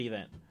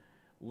Then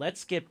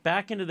let's get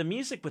back into the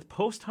music with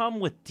Post Hum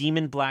with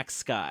Demon Black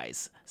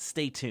Skies.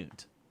 Stay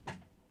tuned.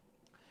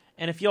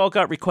 And if y'all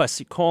got requests,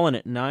 you call in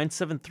at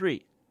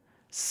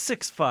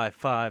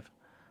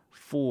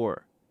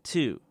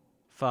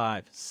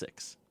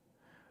 973-655-4256.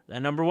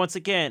 That number once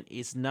again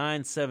is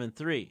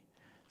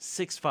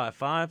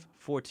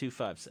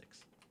 973-655-4256.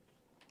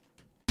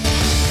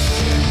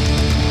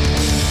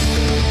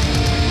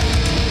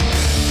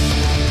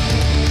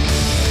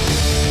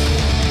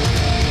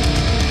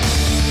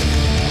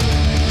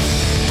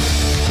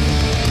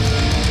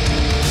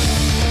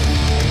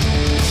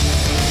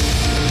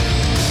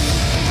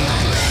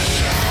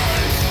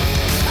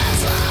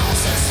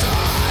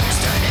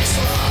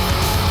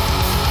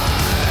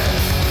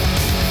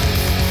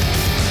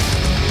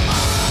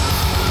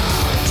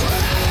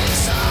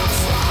 Breaks of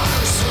fire,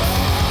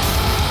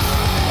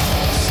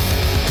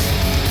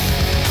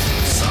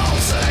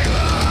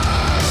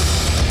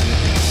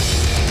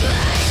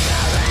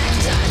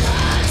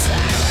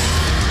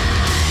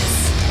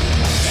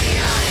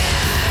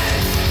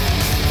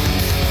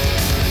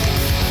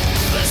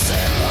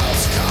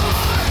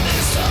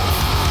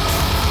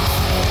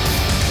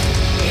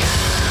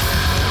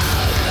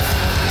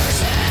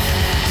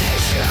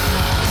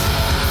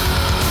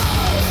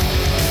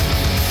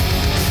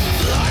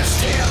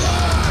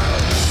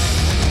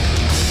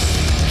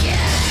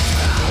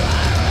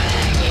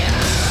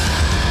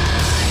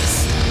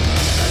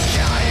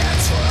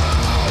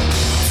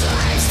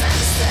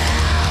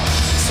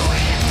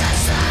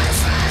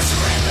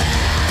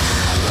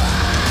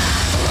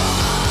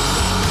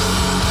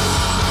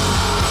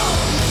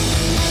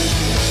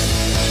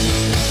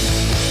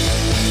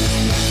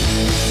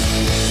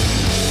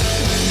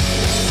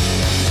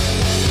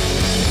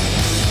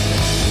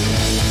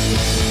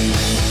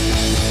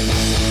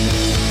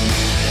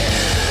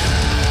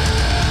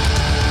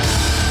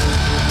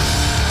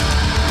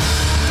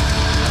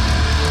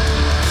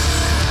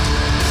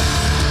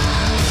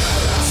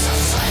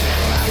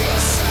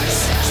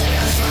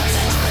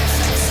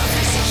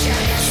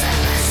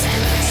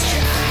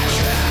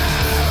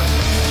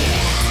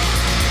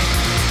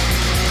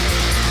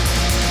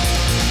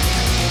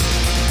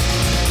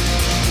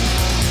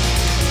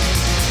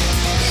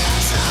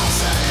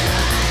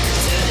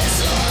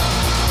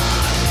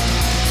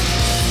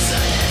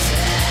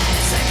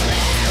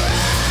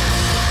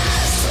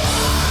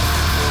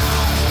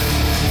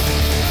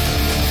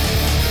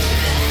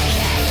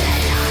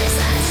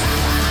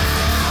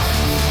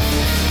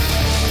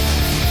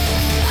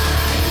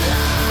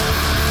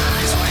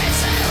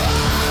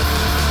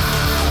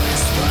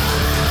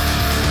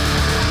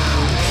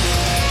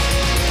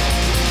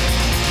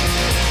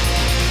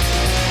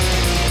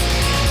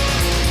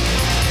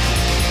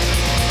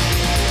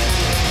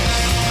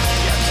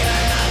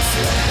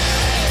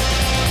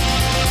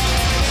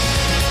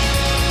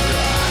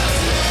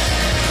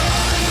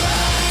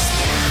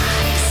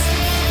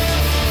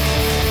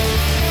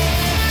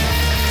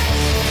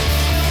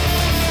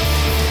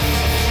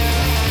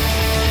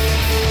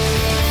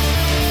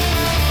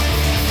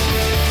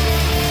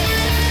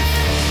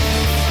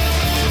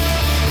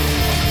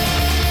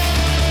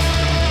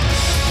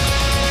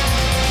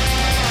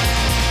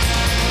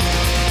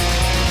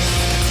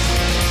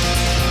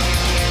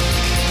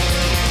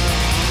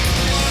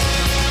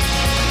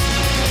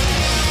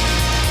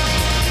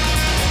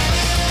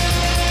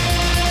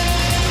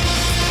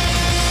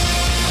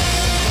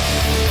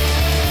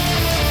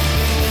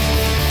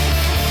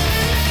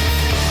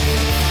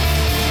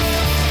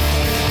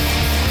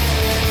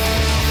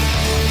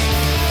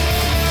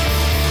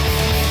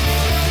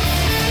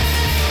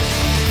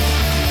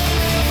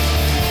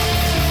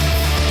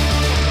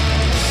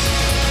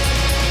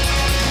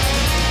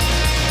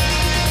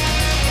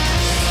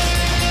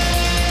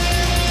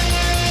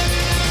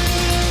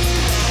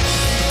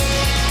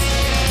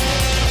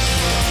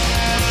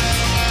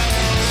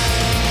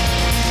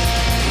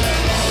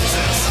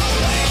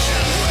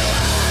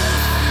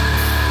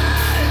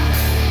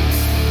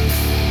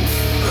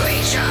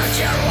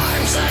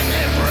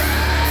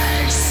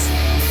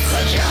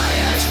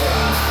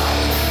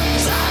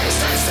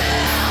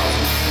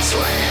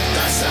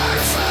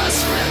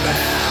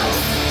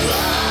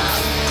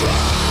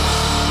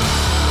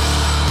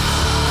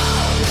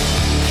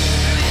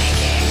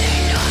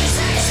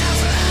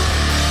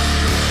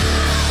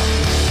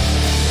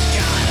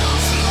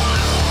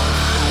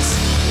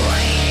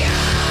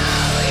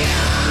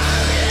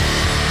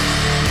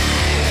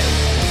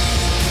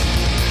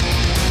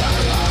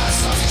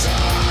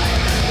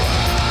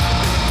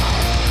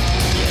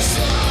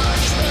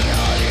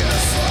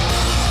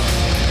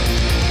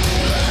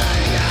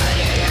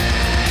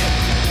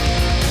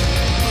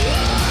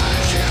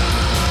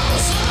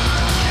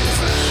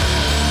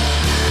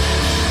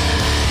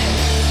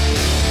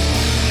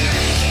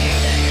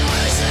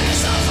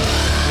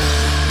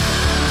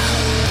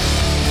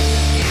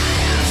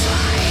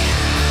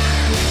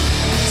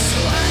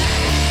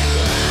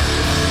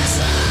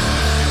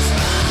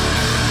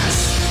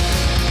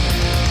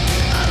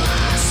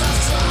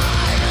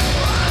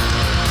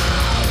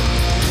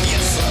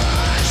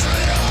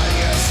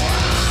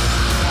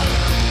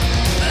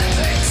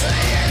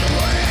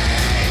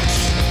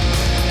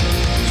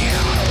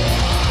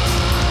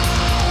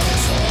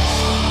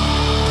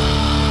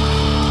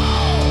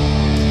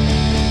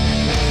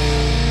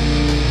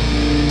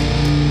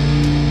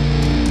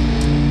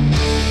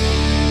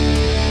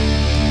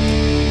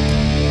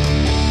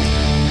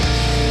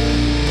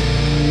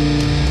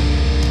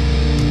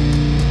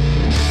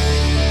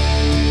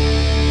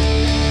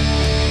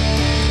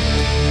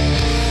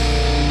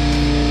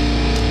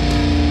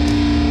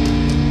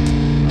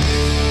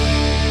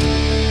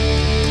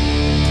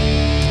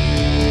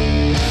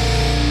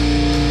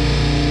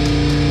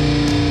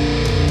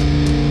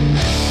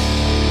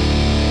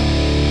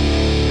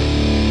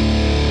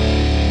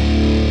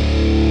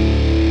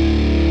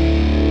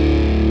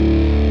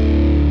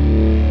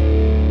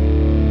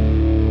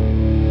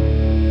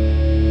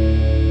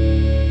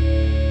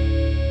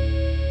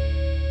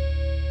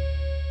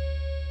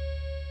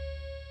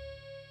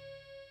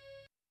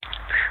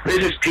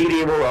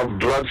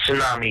 Blood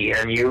Tsunami,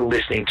 and you're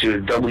listening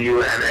to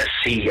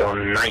WNSC on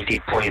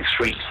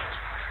 90.3.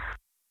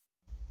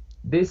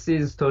 This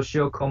is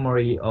Toshio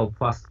Komori of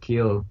Fast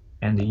Kill,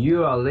 and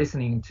you are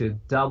listening to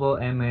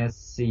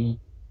WMSC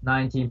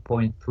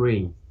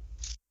 90.3.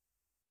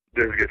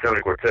 This is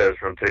Gatone Cortez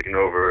from Taking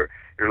Over.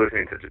 You're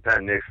listening to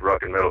Japan Nick's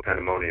Rock and Metal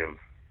Pandemonium.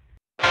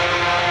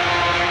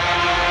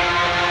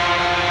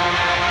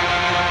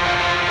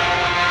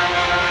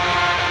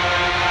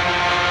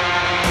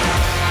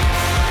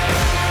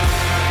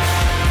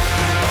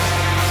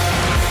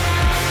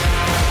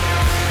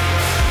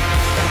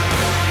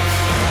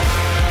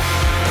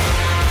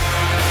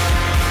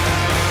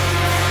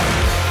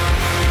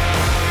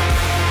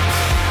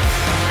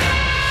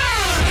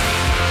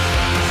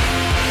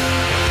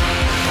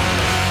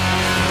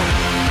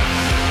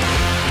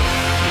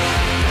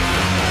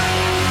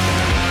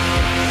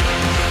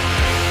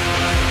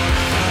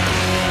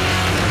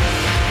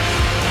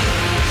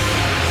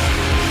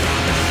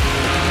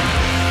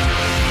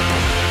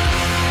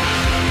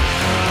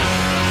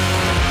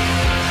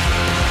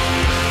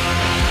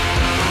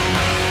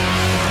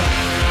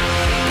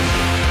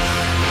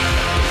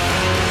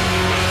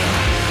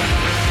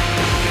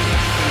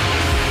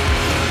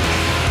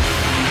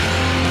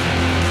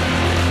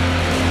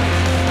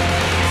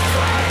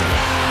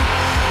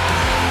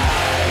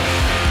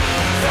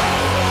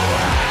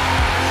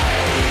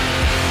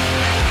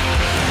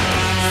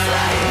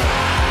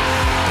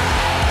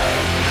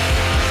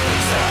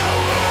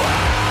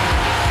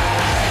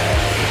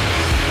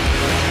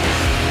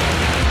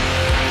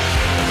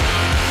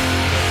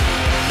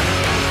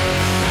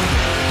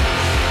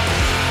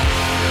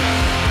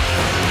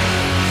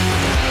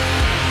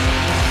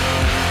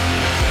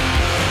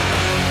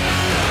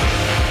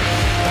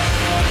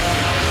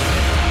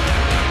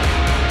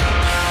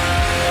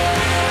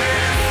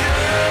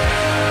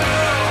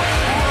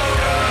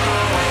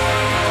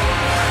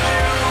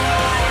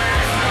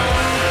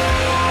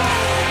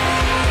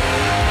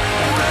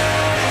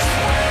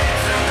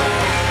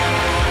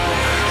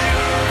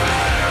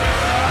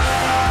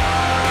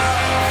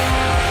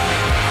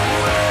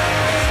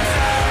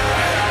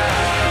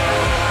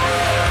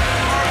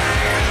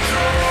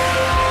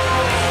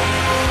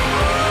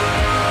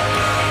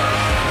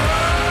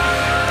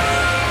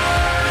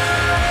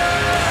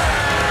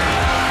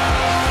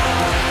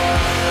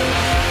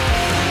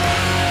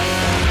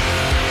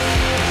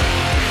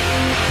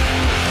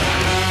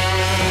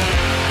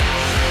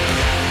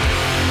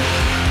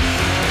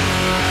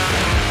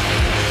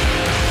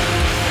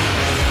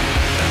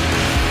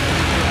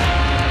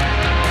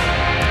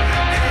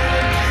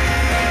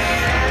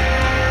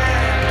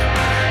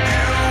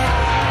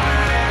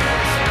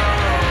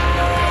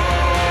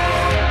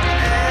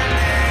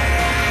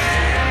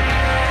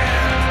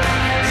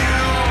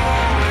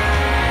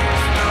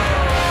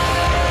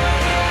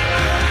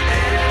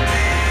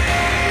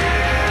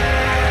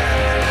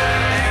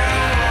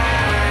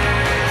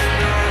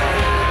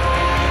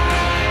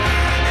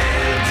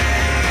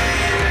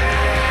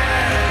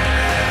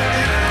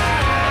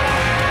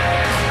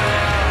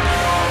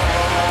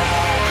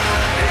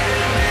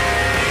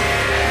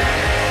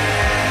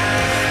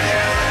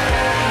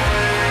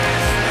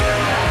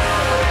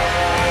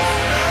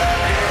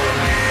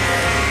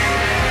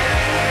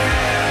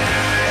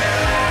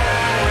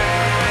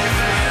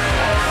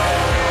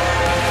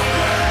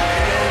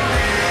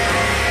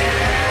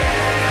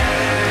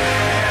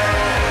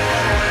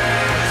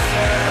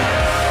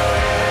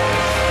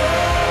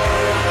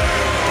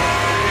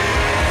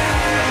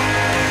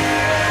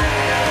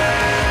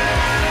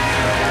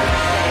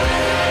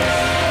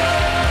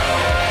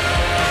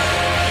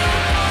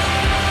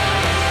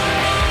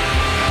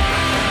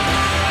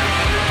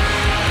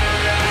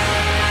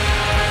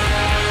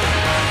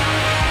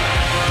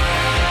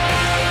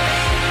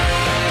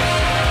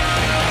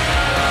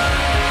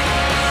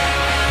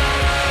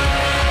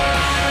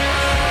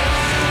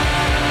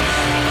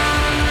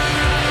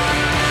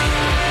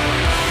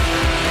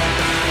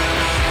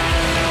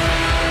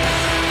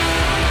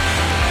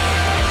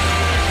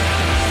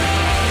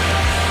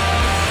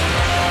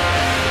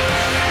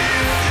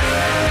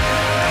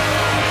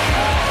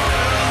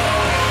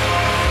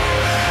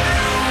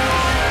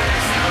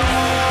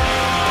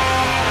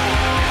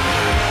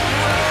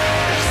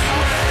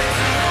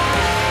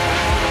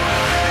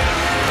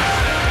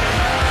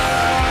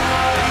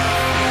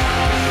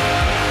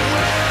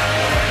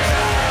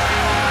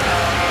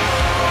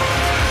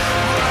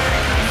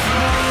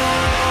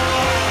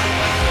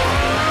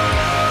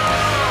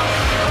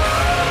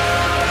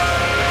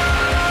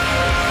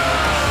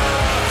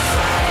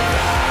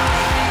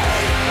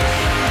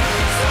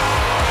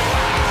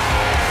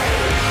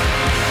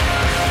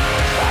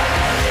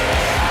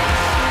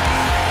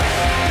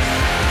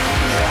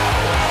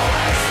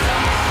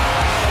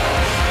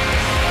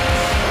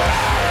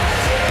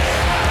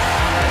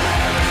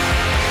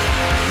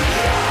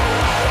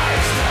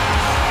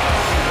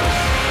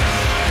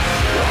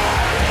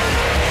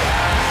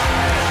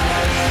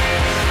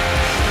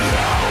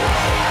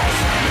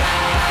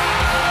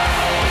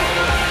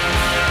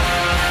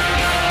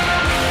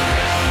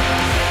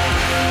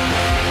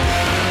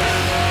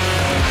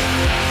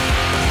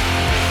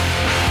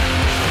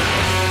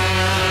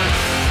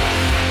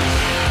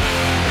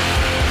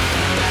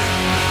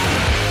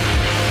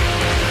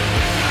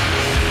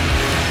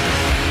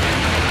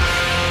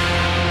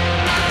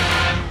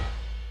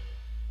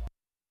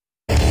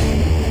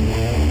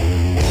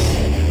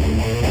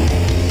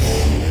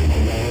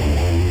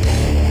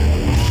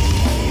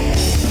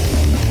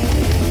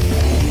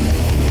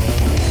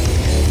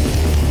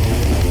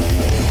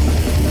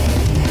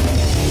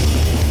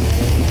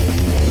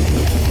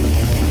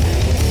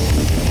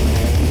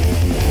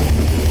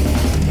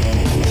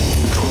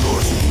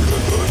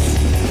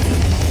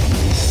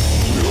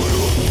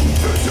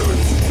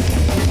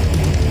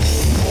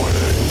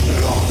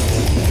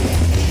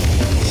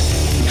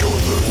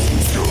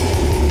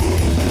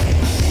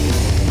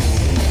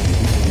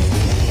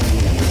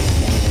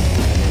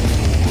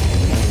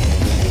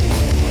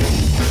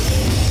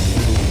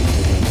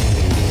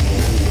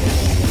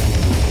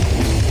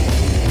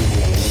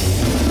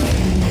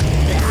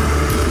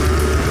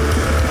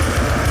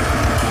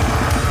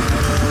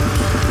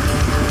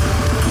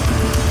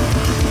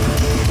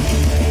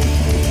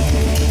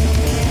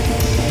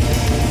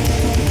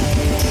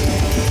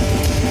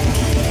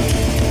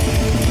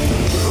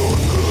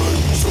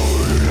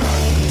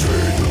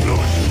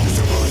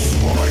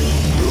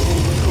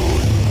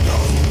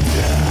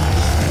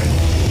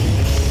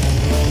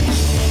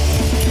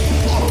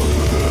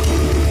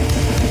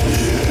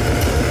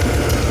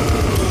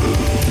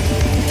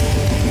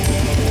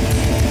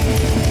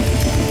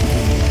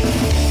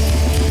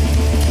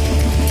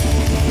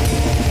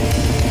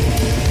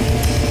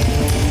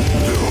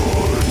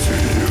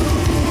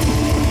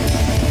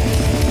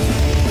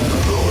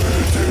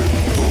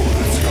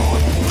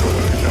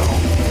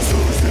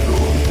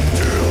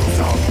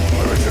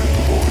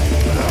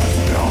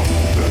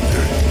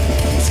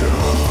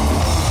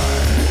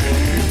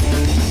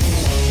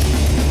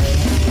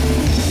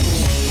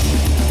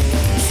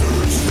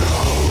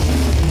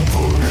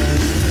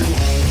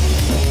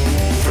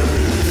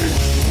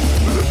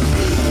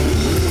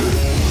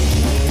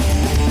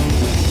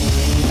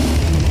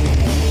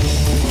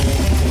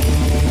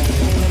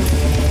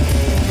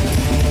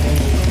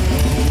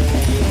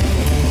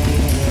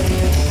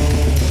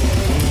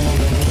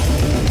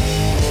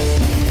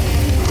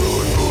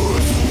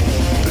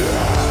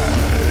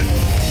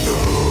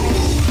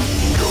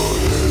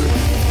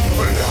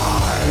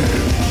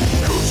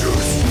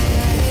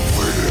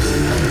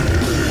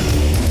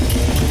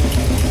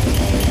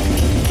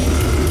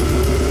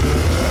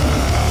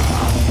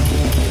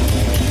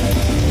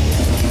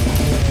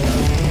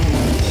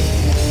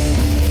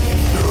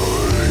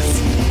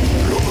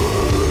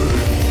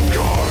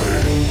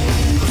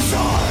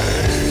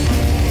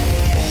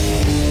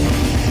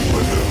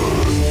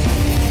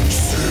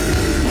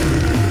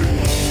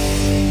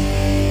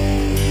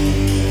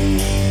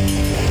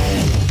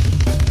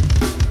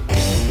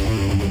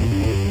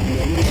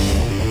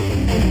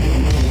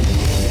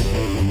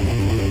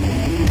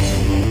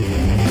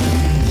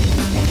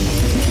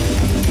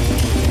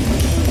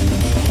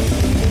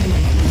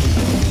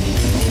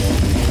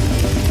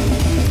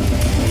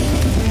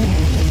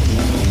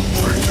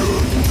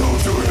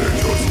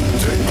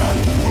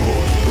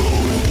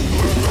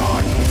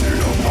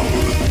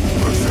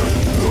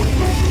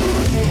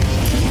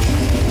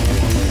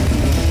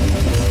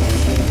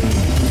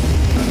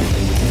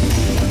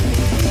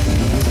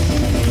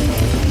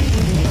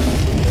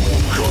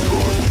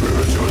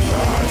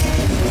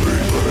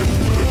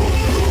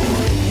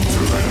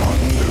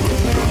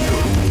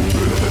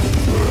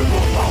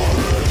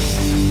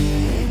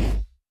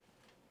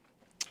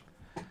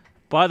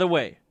 By the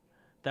way,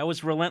 that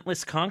was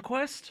Relentless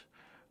Conquest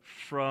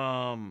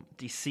from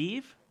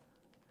Deceive.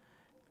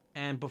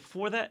 And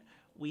before that,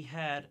 we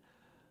had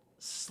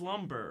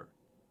Slumber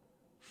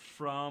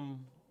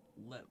from,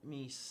 let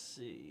me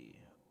see.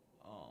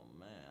 Oh,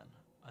 man.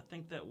 I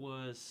think that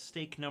was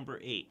Stake number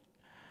 8.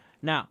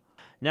 Now,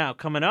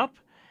 coming up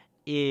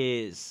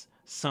is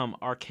some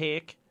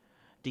Archaic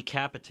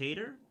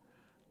Decapitator.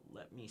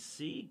 Let me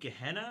see.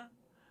 Gehenna,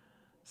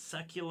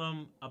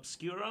 Saculum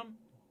Obscurum,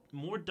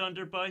 more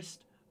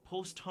Dunderbeist,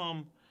 Post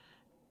Hum,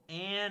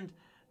 and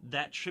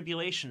that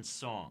Tribulation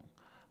song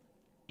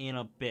in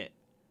a bit.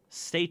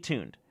 Stay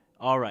tuned.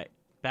 All right,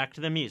 back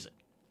to the music.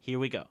 Here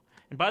we go.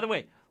 And by the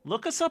way,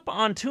 look us up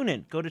on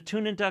TuneIn. Go to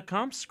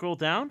tunein.com, scroll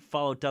down,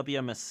 follow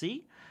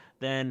WMSC,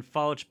 then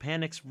follow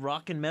Japanix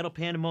Rock and Metal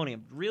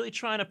Pandemonium. Really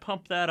trying to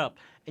pump that up.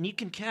 And you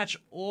can catch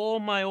all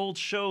my old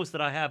shows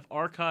that I have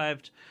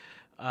archived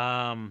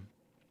and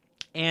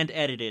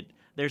edited.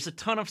 There's a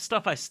ton of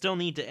stuff I still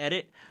need to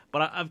edit,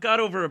 but I've got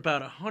over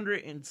about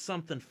 100 and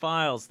something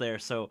files there,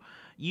 so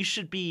you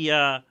should be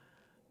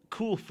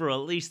cool for at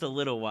least a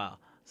little while.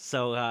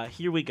 So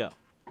here we go.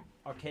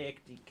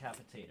 Archaic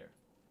Decapitator.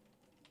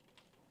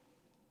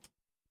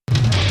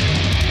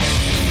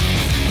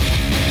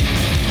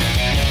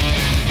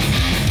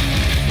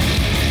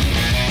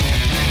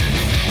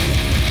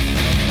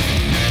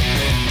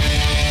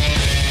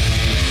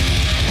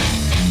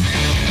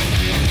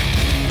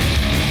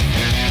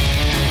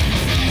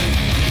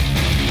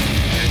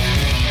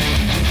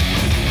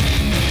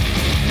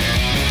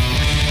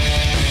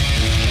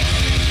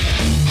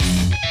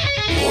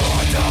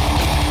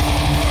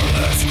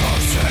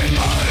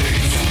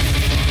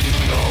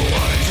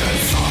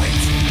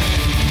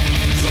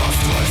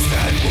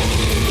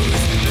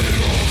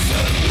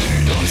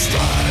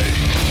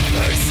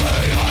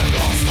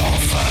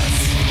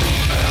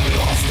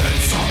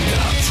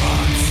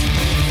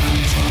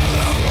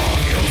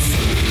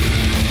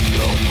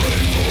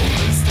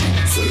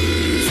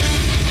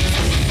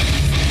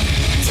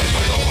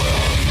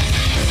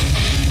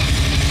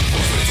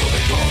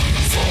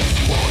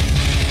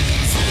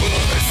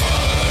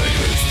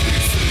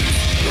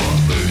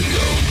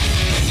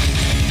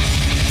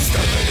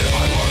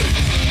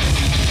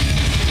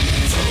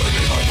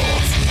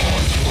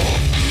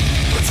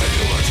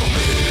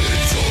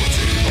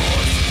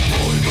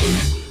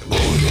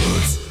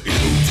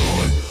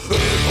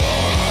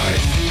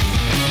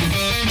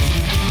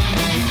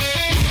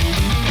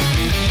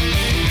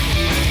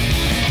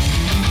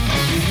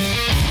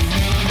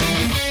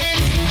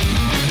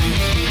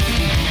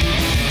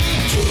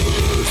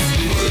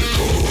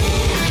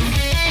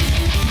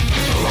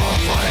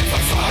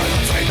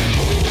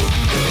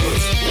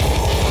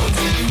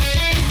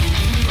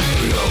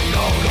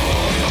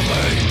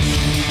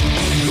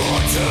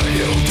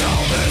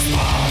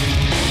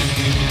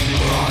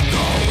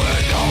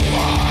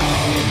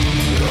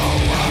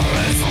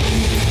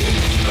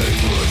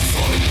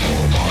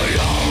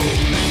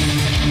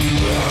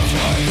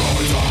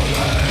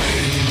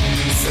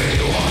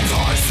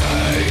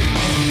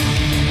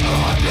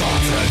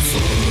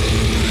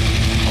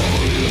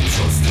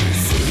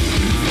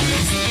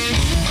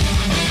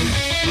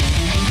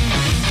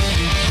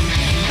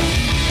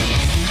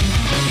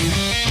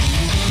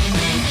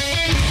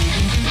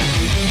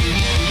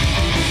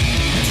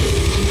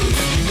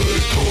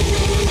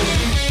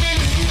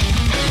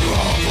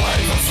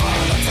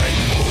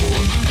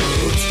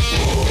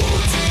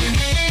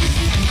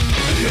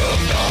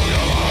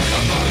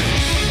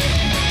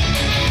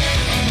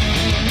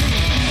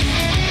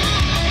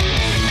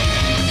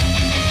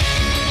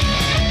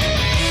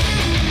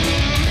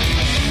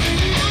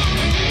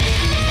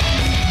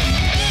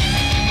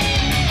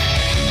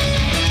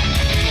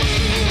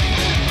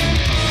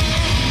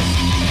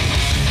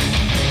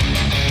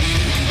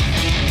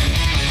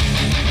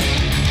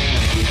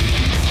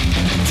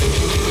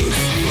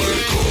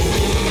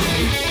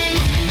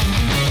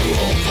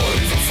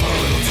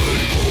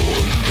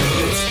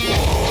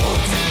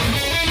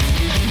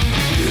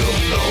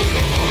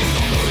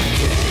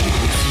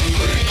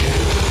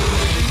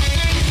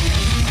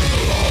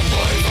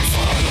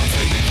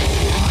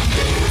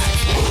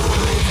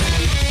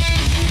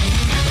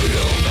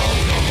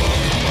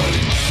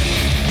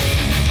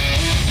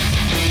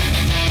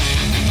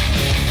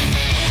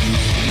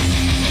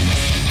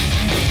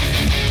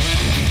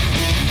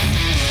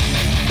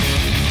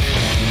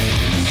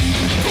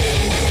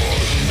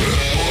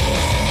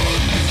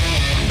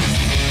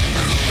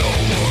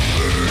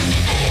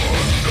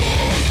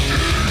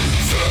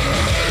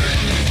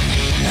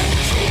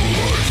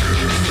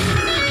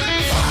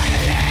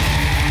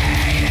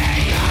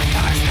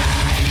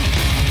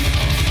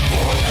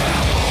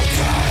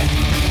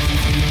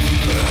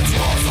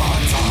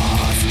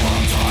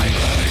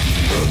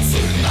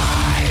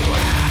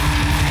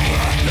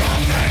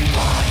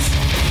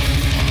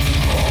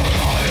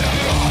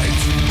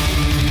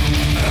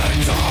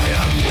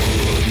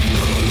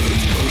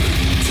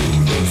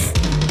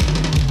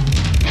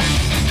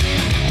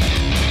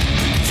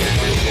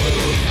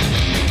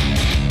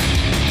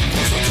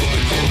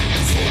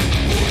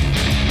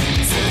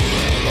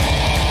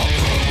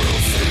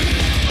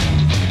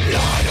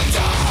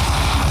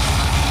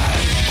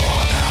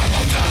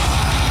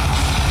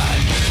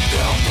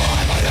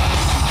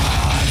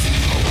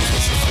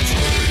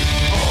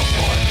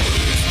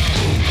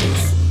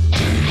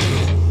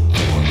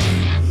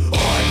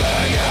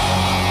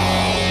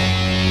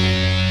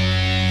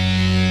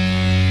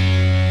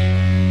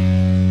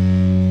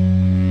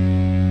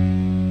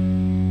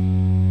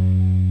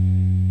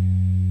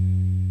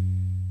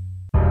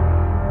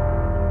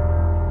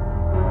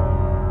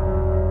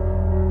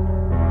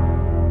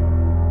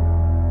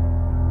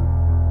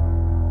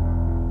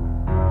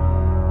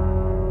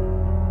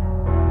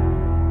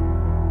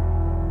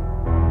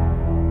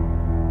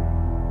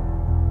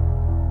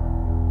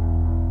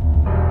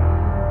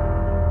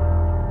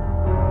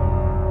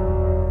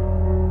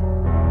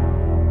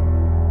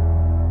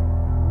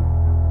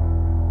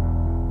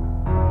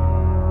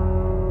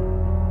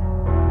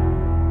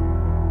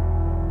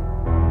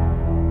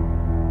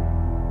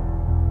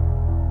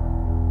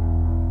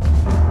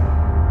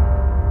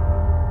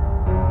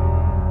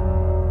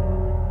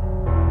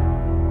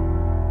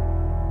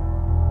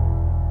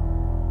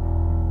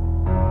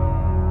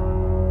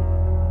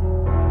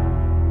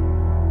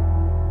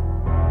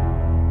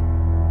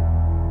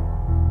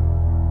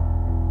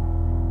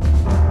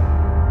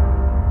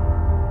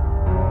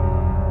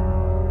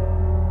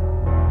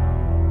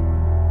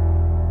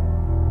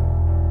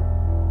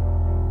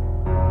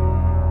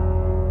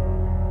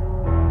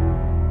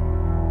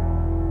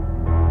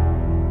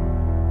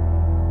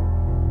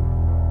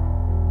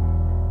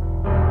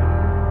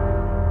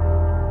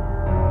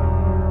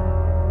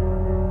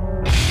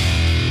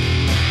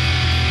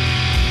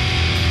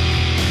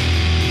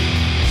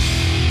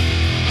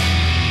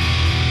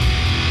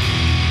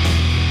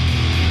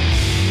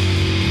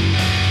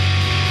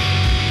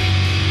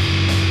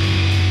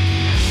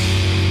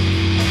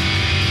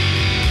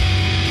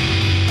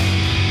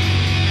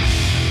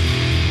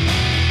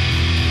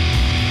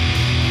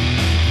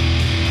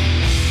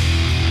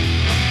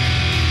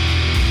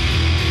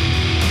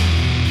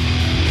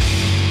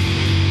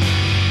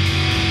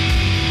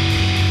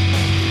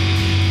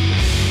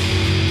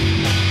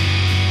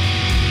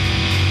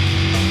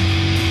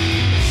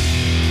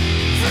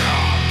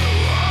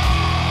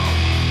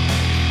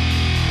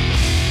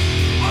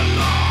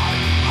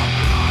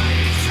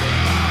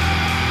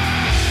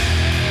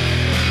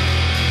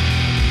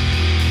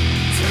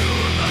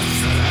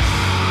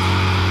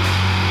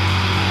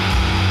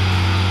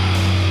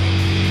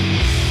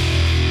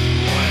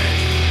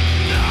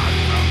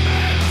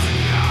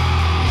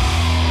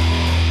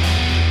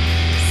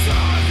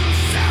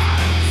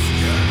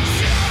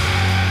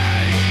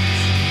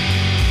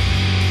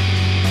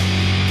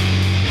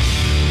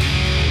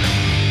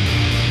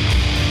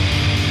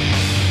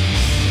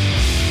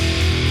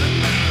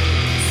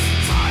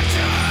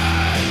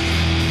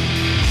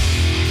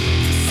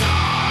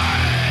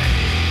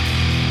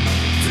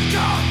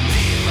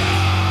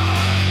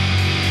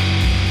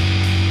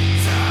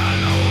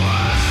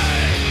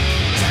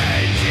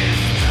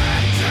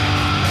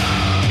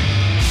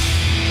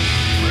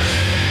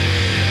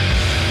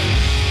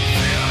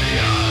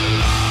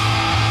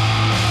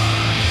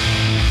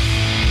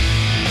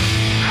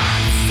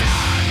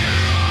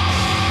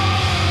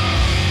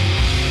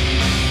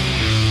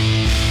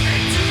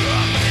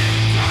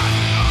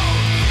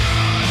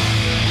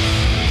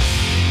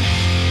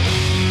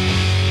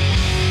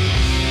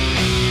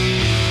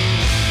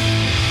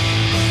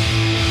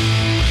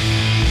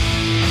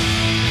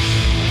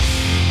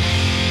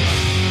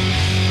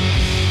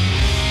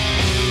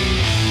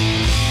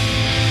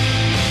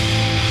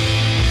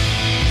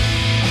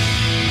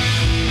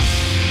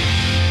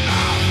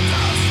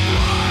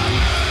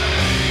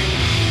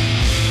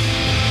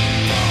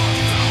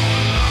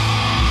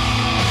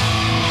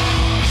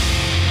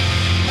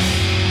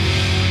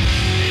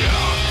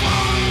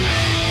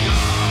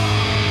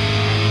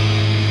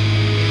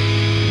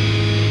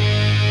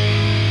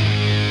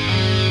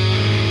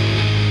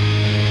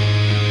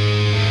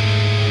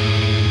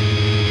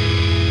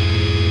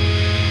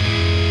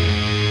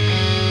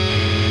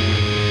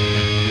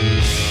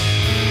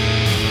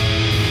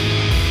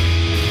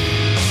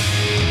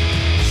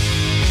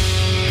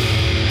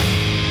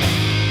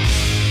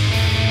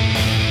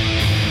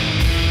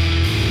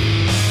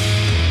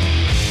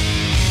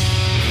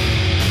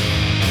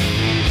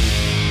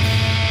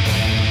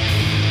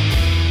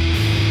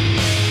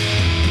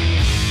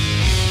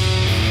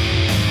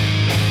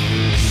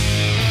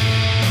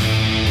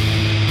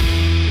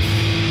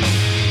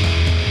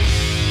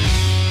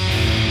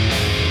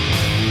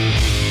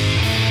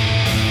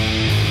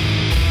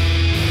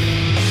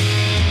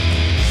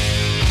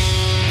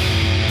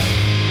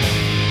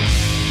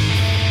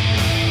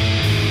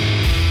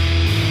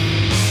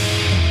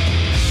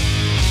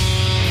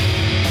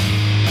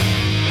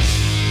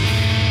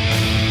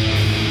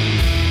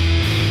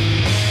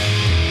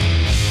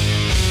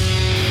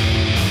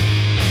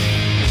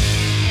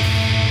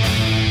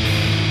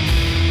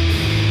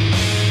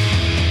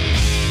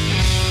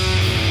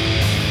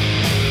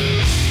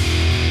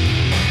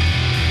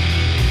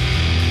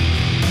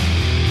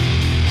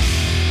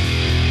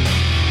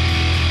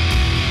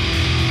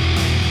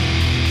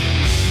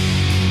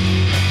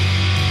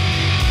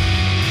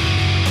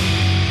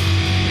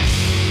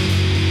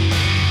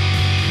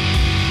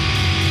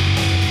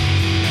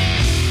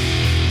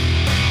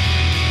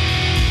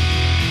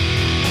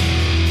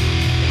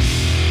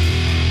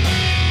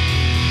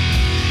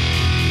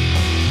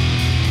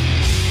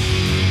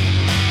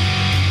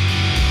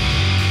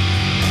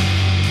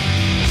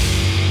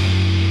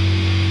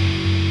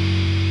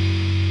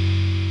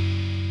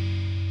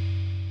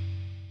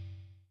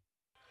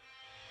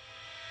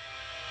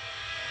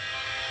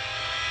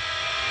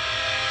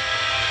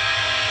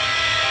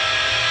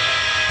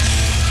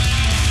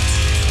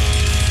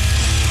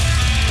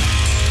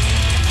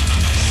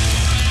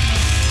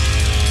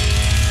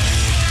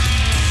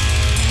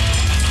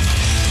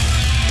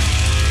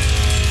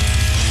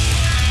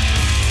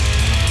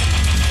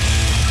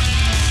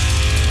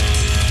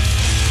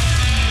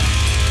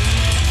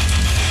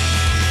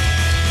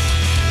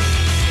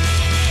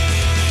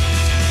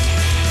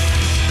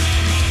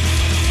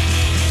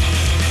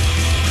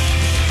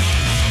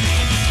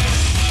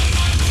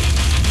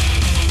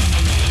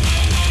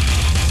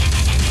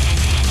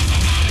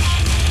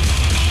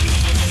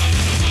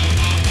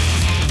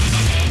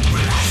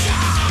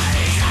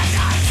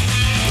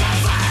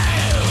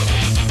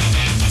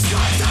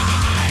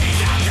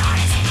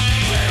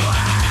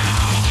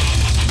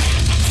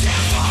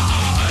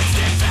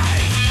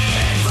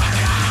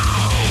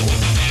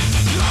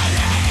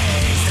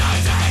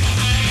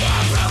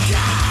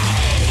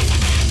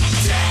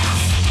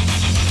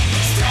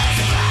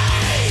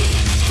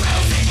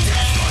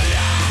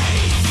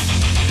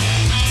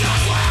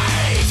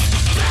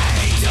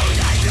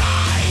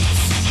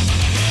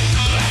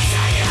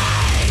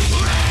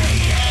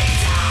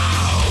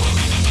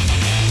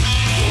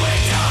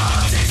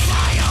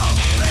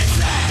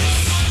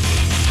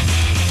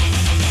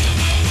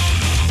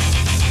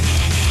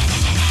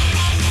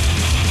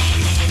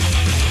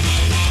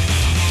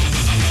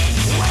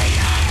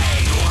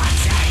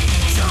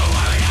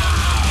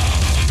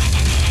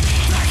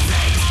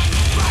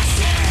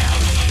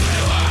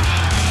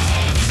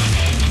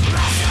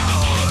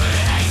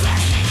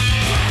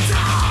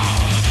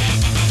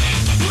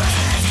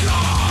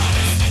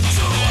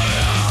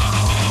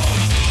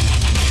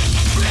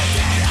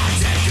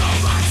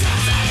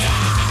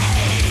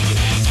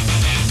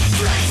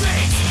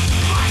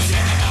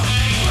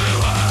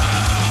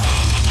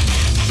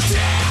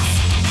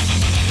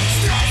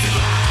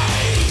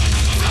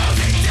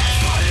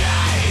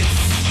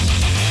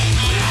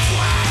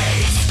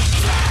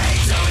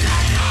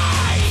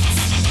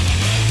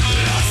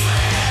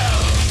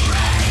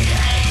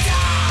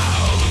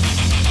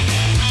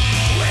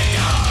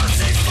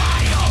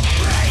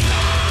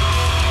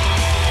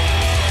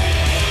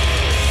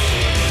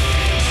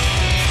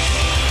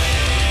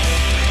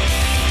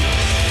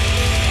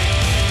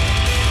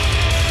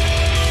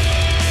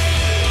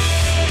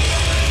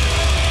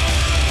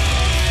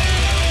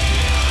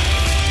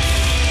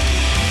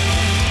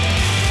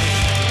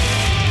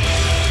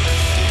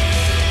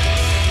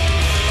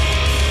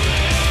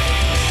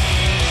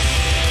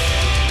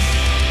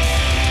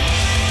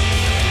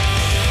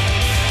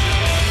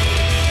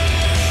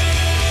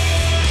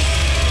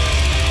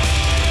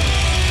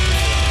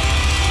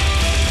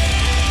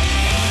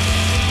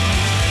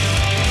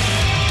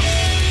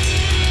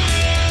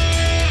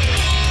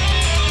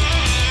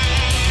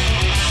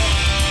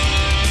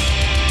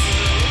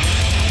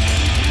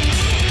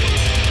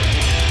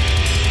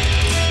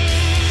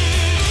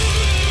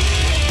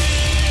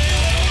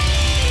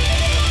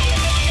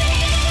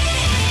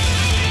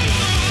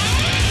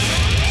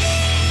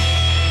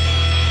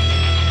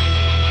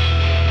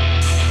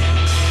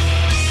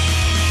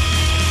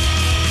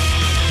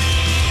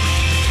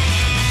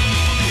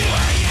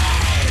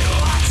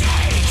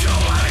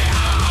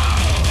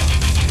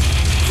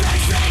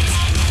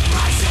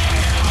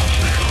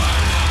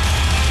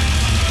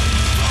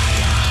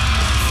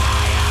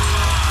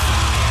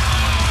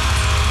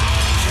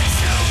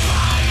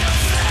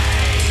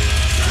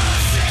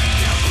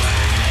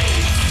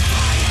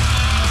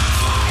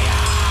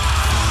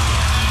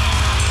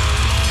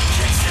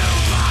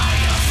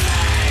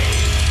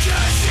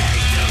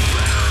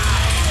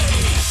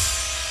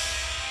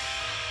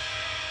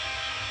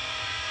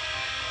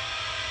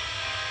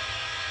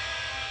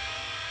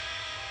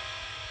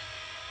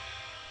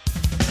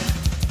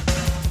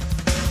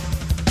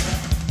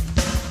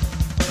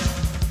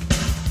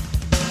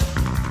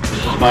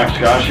 Mike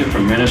Scotia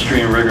from Ministry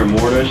and Rigor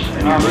Mortis,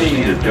 and you're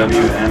listening to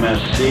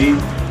WMSC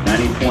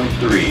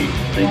 90.3.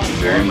 Thank you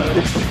very much.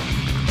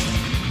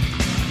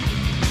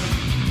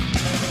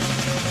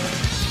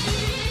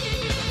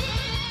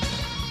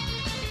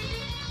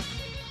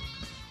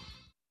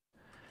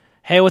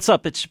 Hey, what's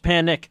up? It's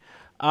Japan Nick.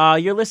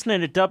 You're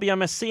listening to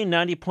WMSC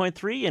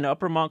 90.3 in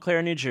Upper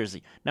Montclair, New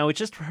Jersey. Now, we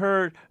just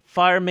heard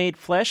Fire Made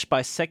Flesh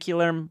by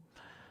Seculum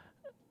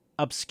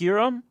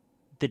Obscurum,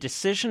 The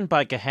Decision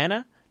by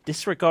Gehenna,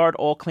 Disregard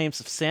All Claims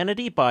of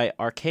Sanity by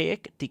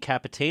Archaic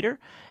Decapitator,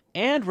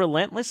 and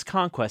Relentless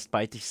Conquest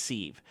by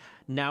Deceive.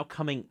 Now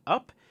coming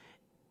up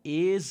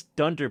is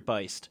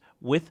Dunderbeist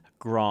with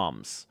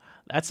Groms.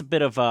 That's a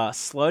bit of a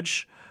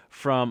sludge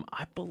from,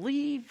 I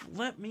believe,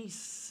 let me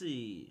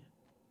see.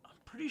 I'm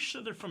pretty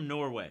sure they're from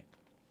Norway.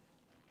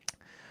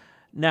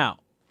 Now,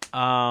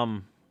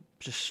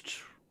 just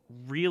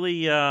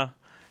really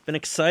been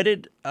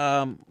excited,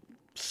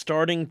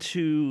 starting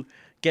to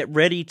get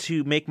ready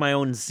to make my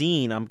own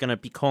zine. I'm going to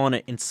be calling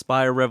it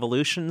Inspire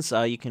Revolutions.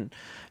 You can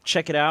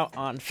check it out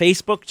on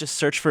Facebook. Just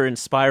search for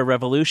Inspire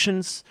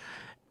Revolutions.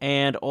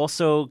 And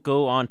also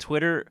go on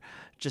Twitter.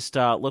 Just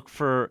look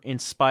for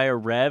Inspire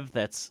Rev.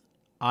 That's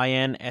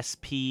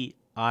INSPIREREV.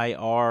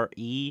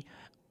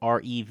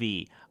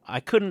 I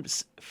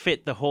couldn't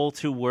fit the whole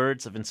 2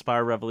 words of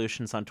Inspire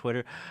Revolutions on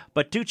Twitter,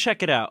 but do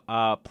check it out.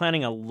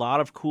 Planning a lot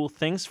of cool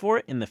things for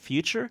it in the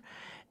future,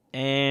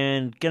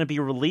 and going to be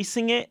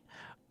releasing it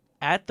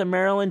at the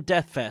Maryland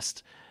Death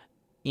Fest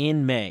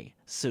in May.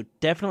 So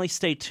definitely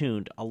stay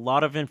tuned. A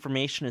lot of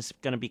information is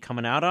going to be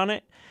coming out on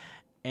it,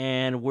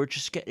 and we're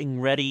just getting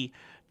ready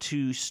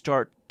to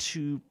start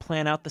to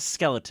plan out the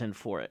skeleton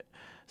for it.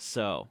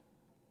 So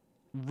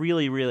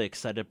really, really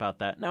excited about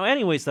that. Now,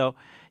 anyways, though,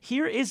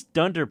 here is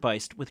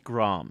Dunderbeist with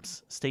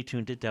Groms. Stay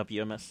tuned to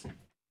WMS.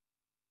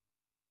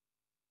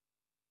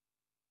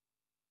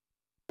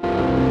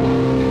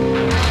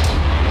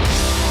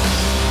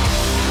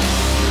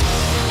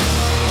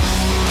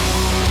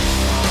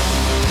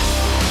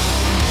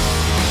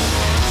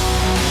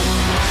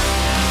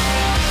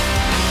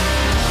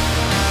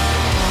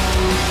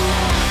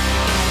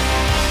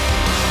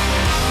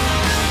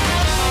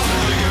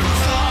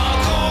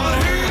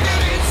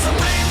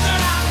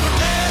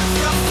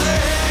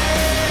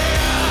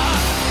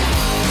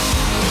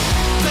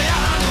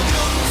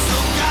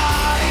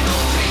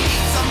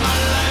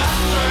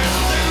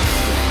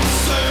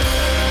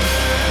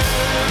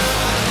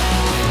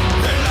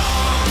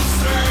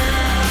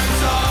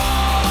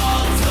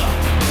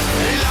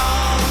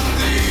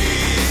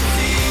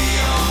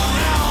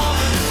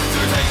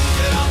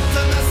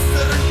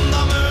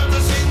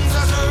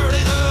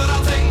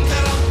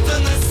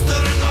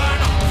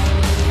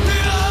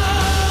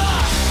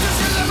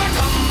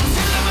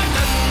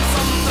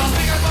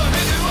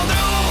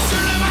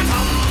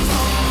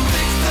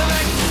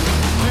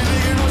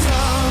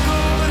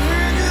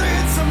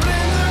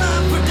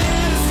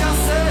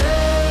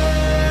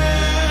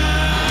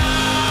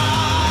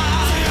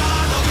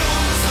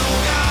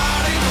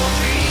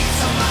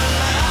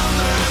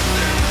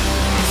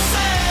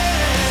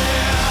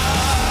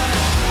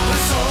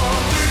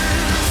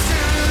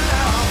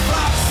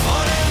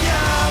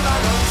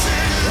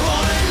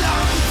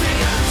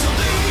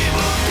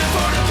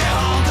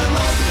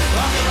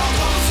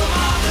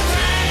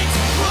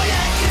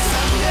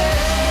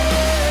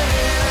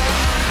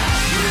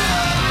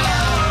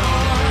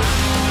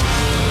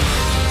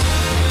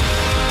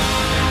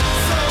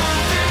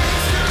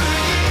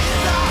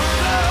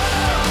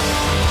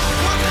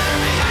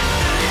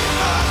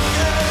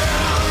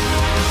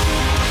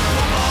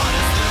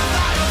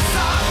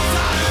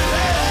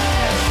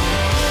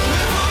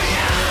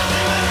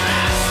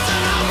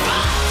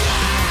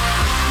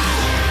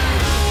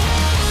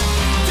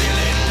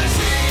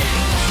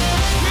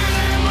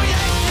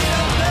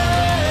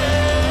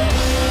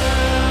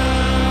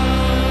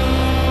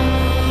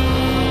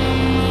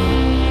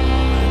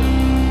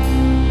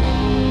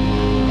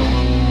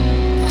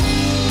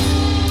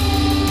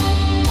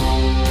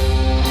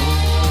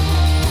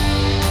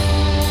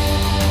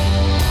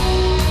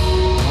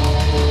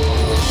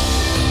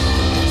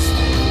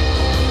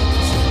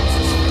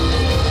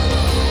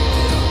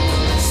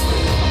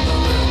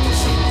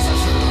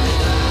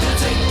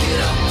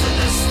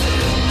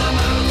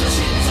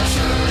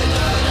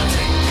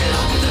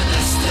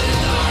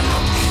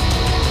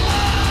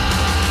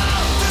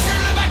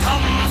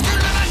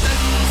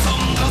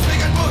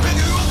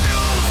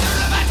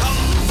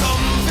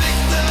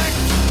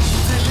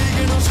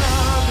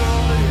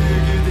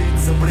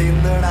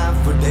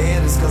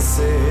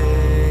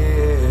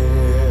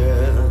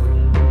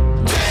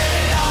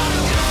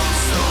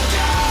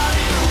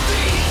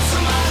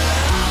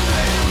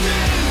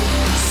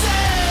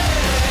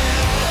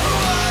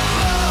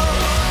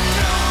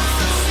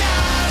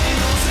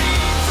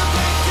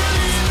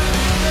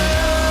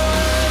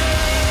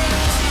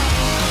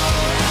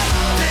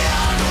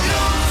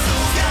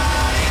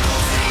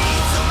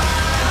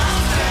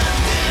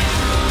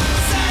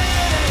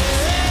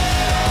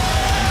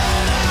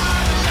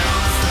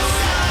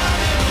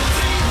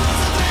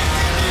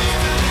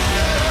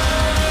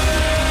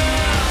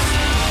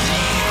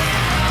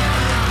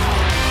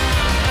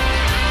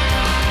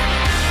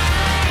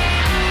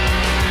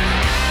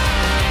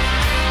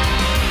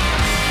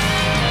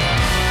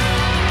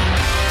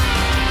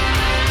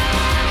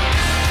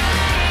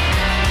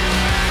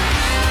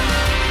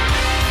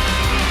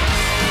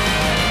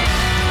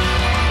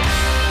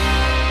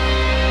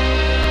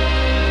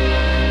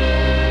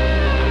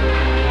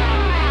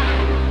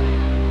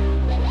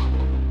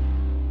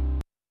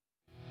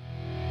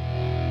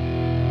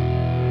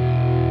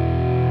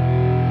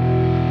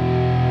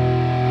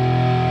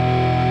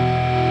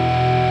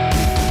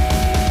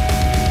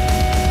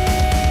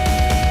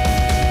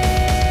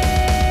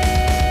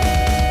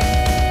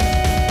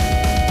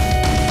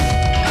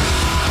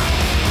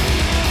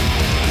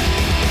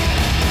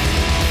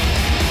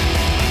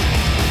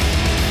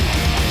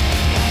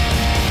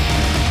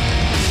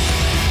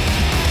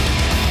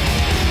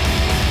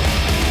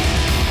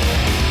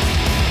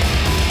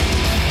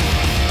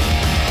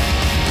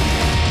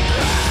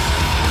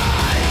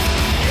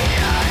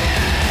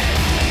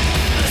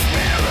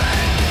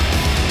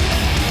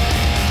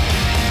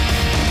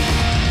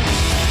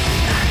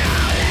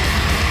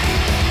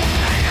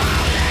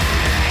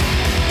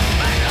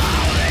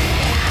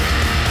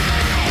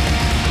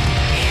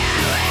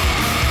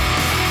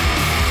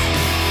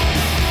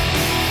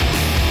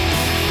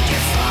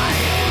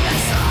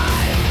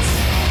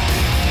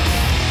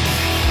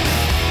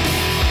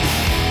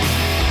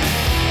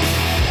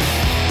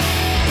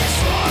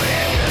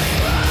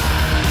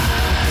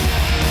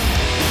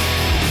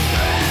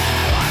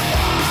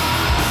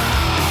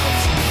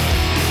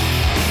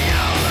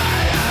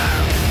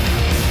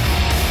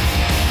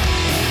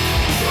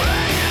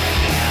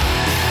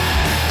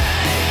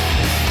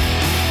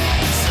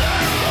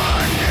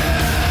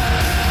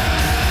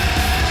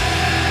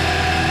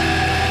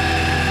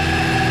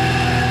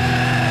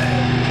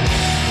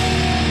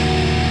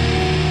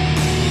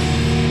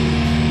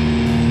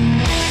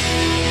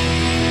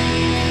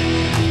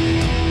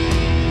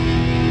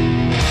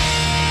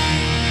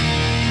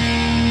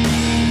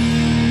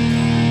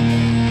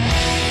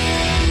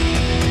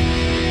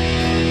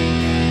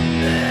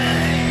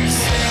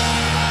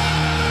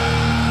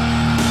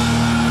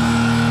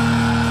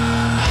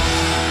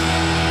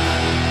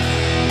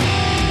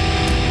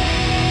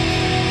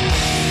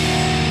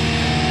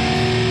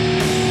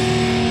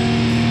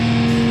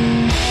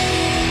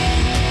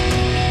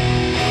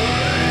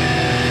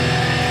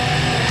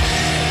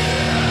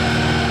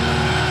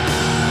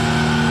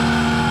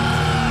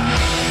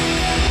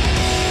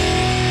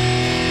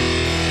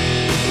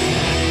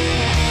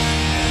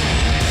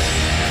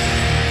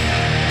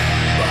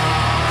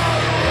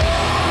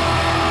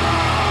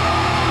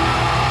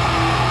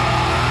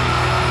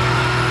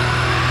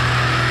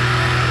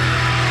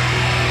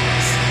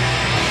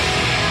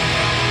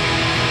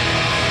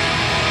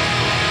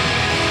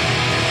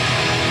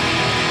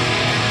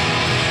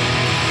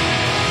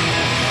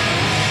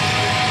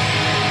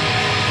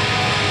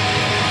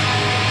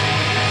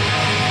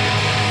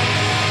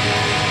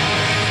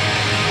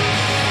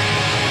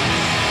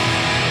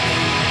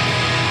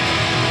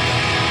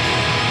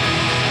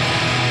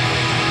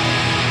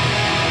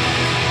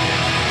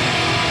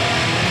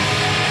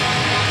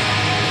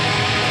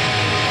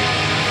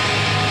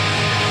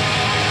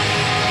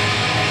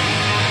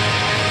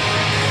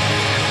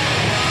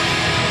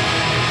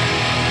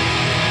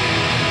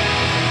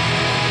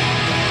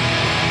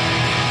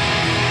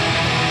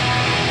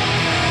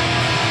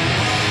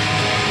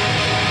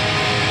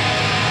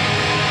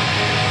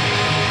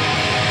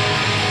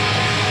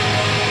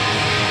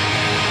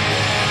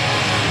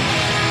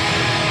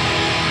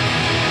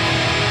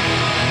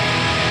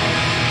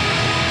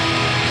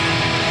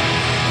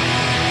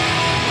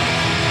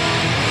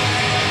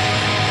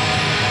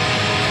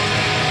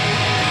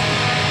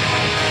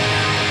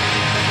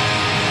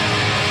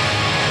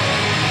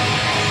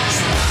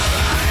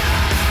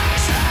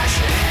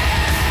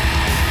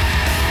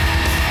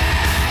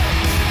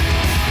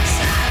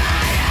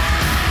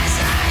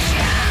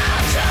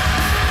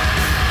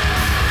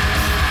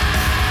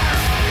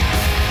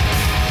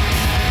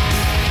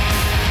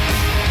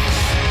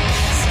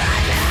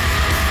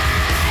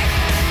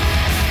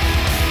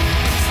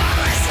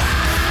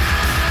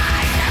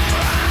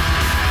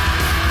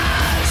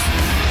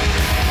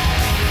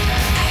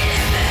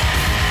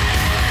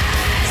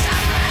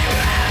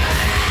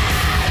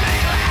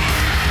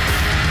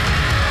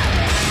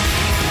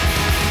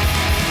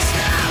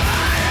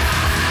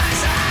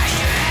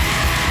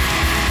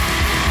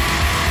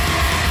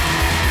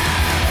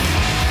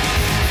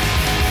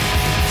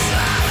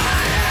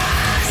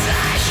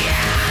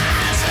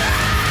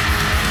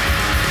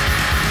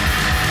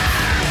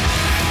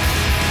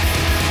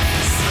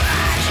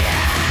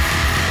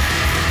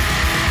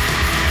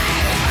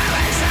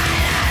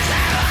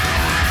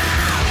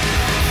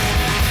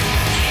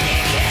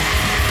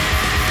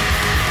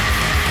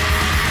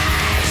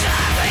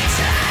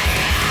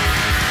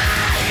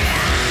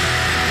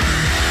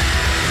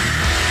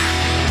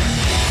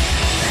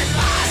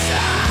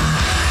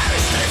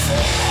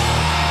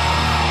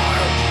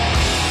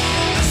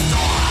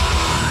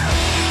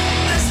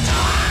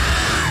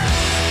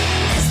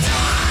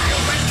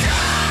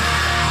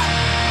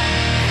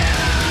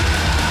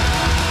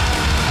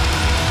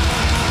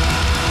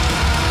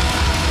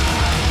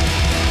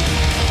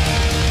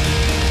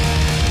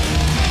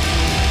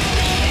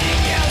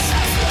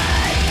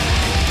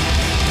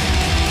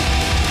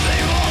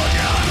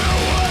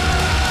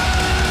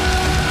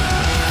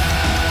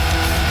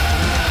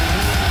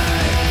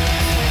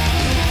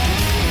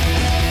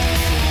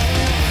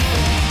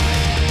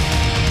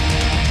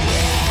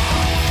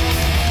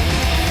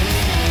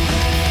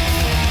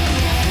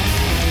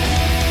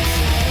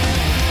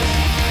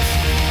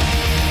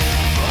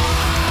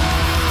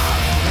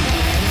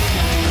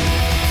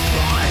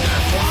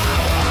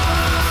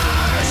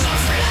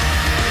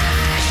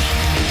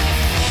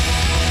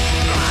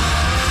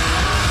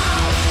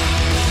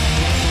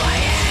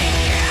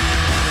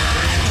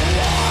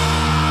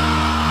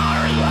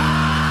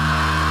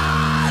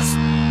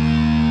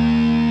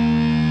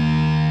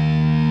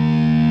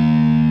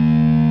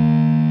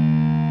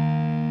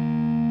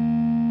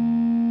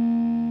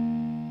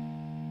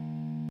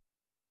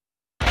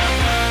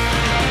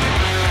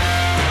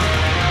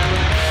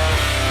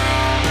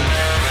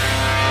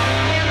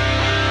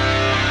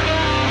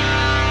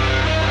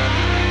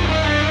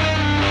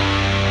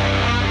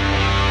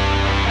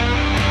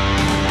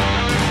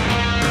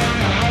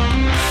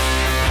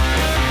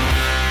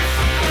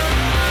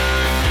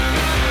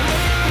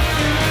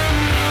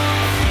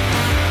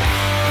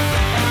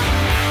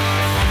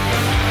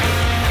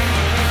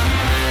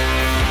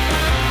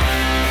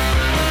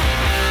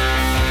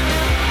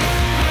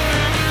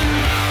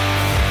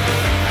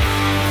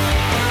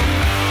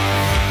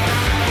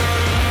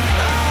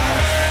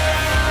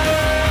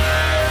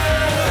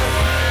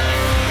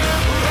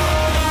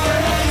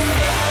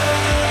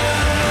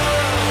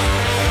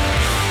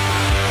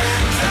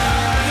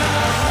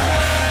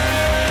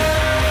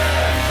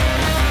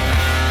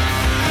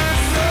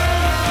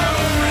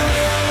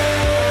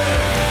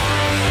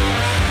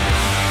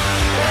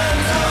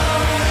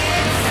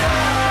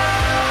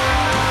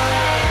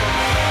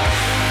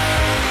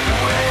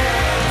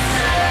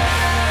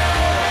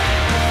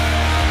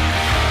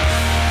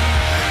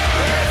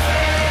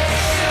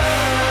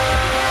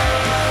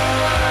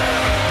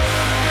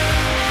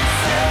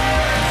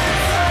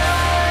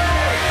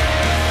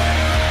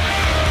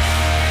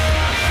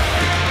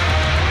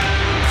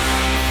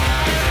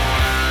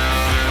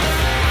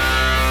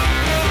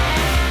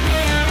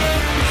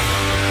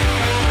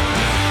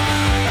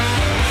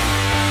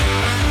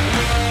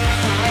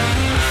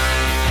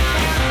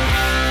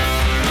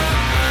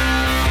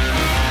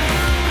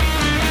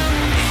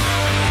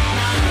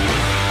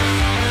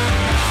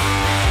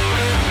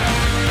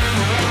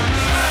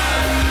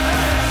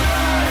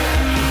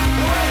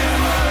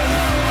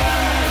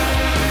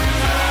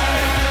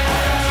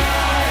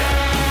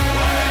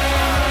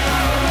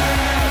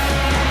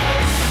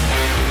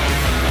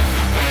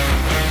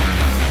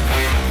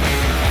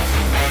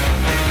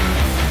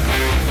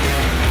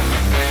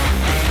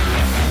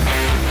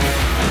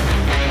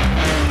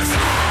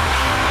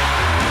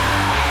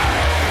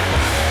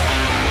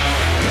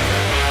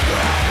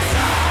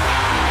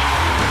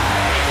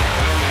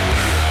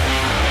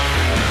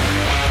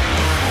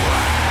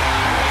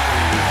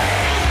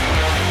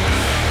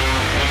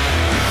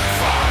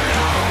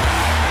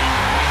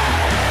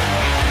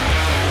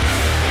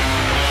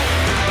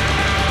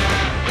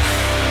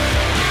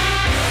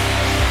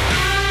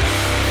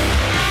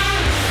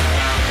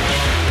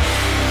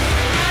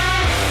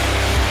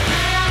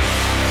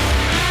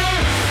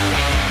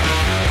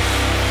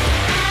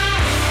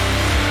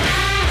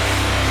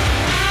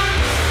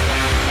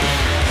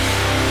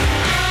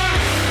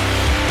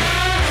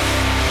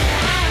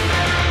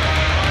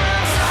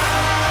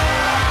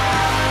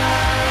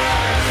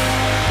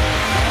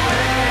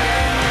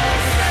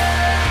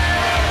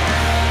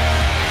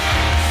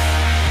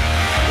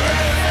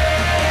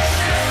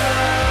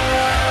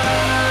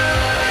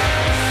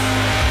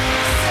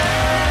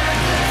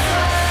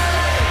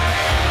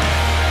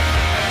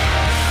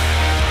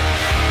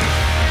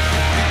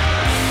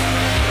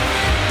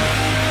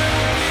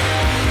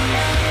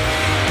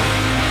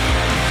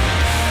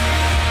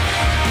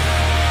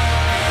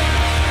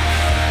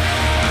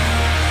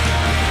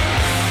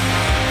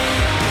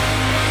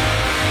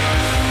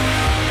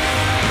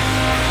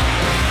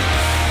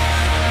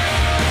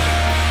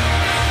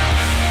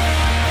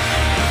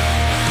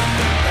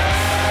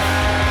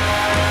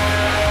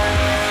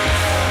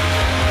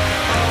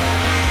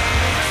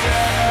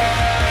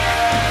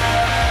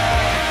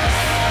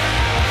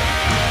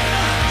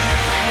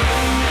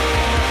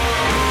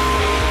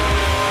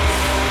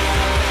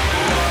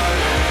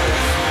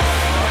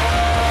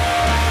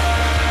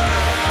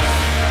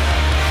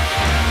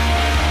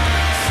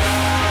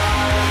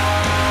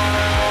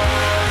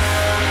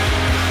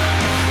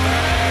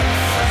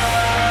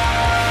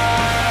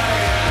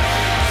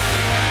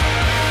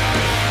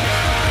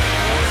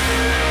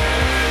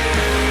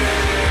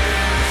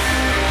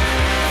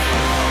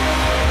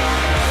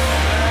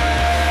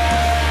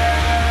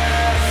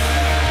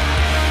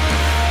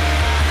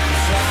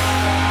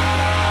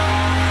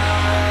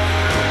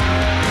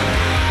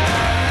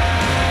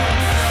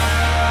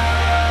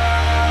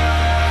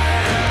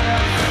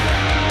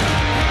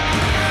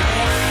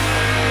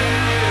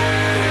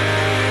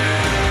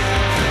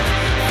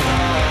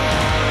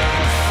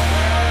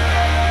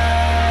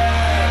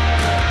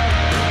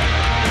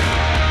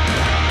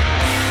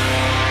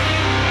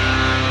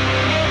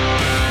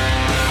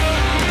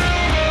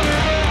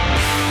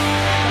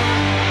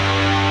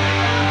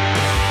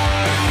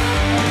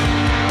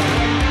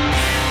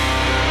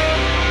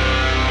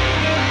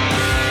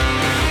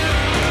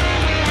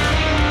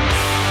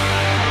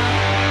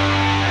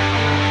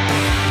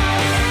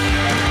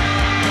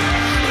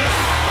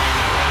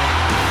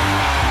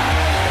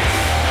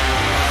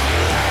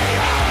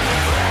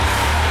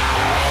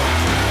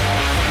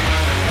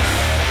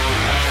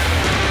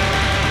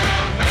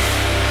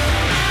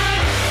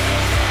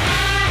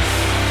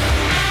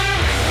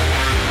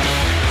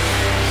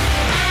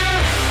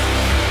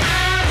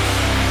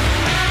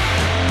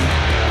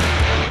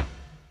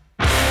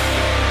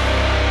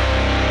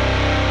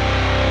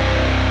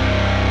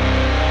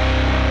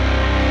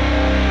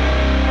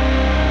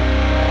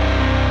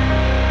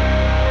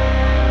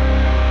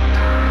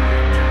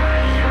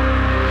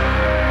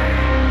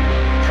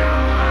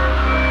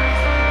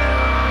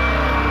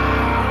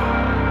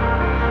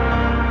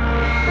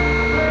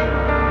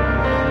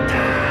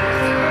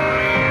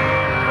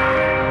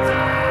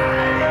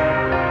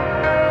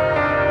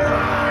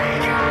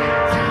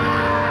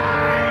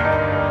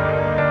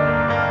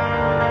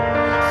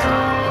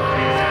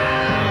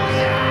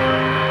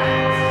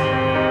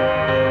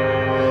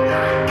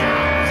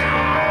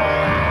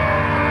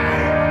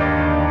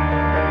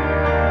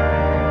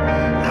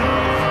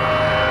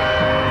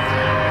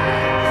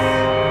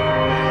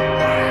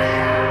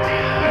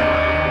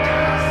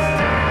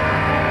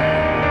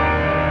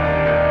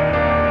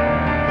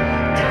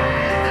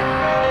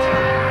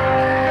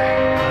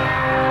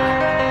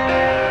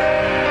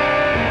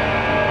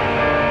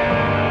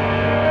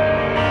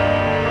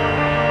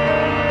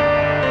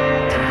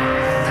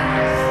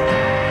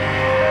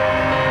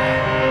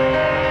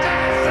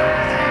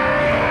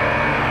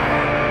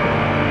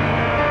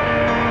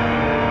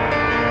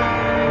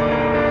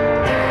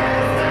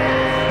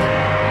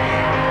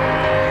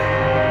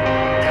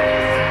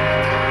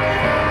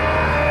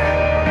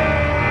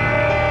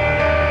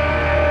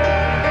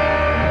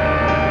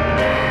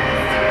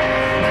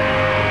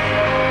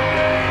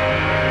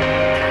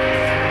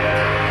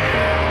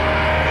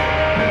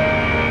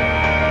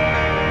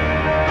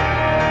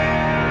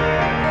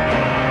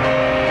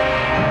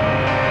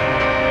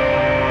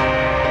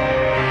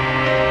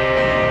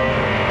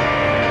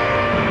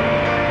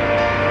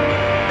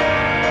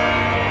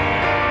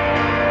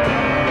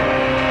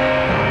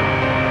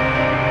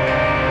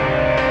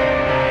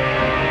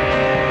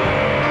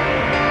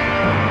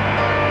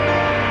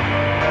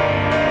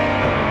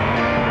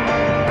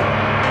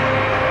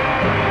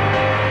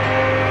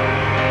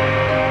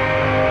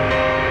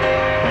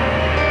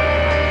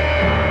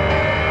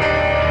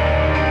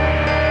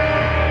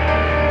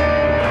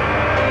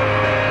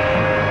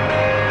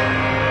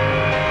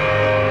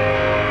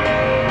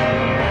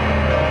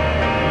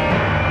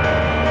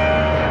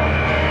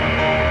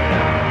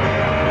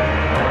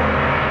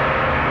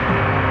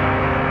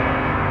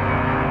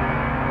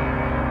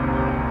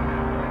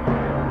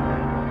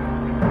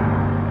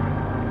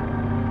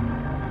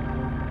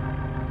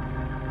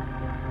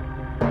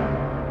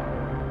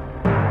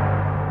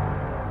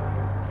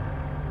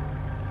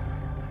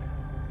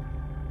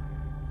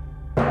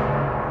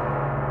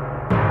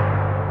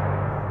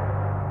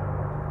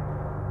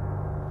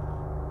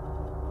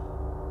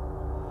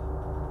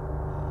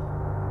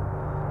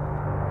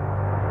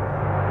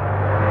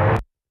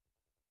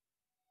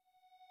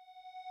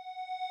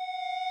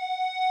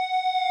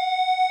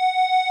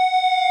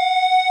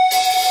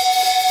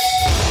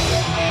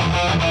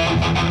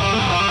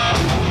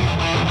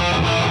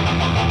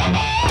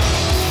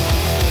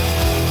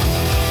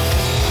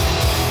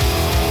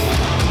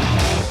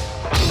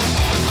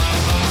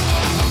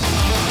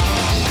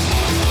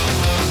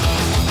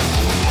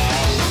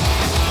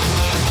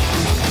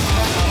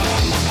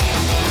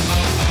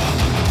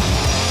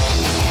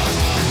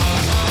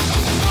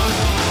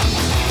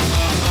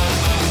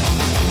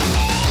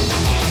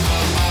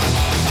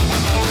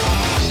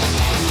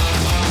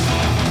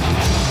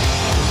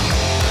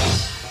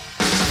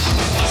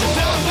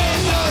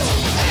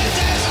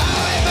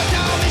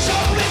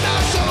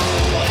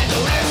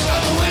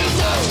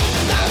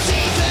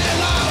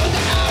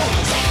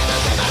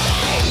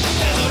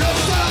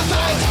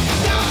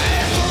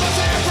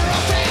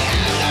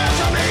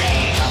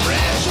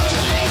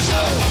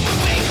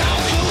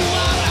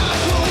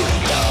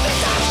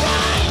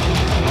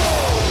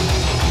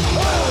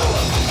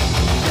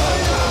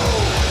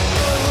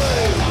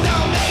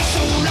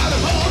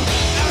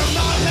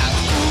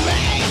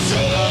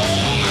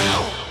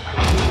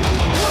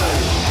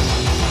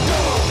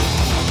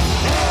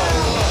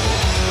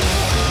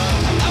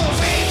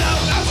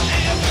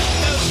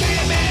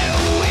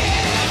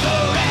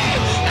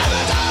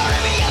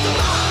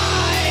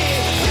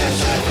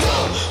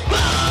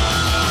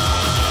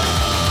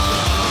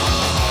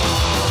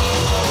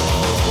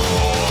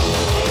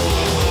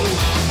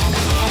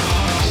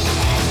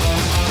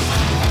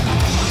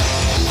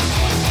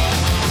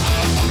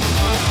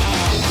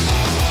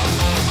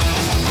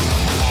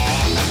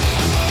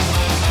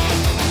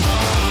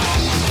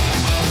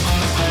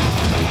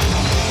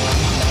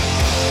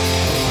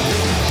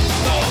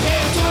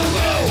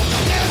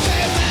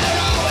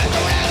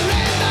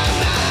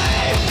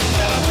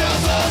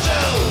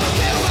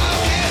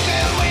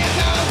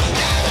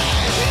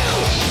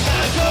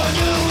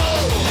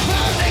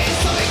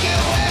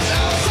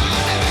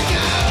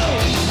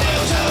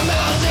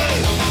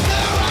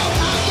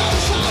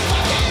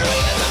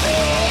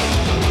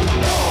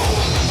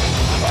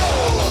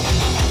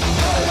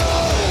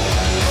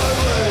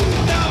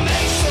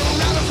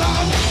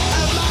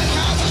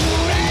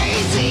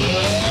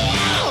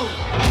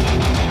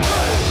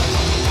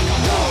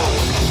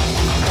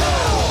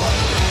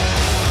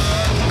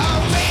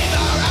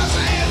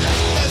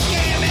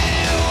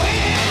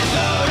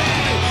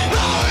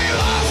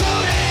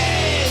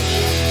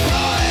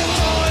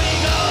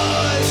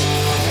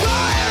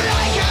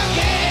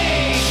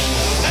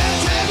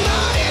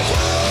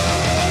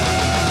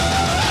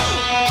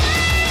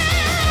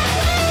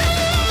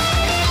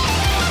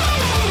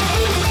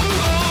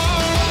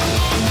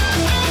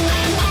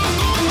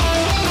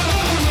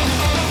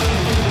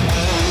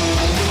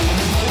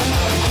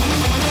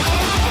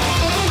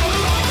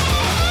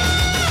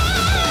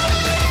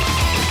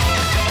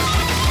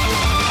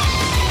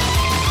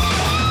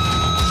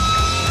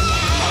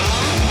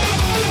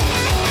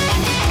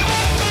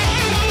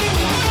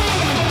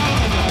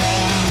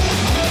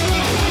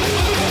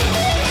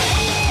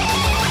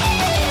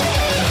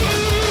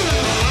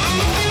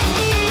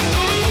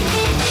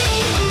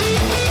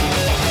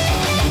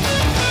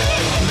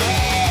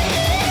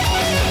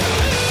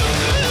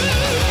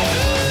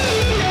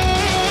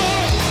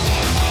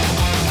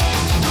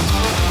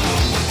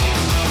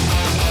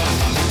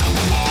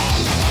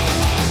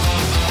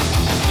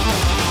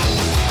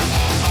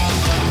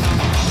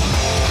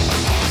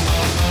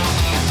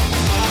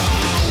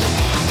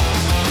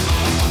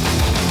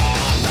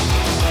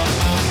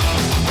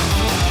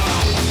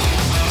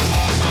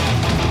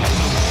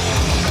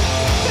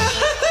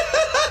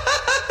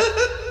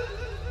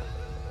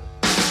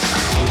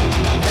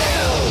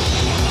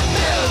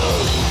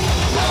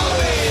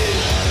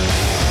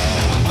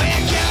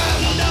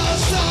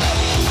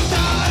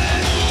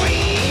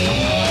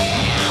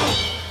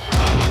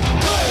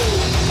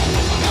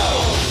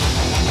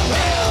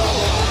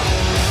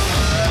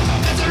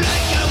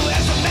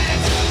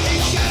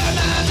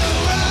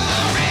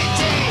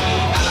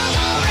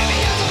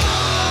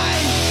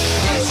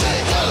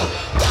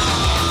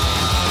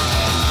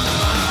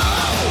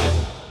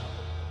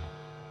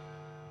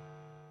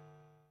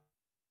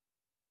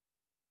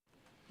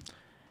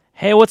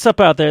 Hey, what's up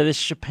out there? This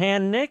is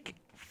Japan Nick,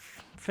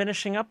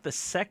 finishing up the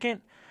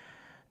second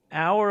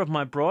hour of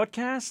my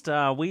broadcast.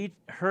 We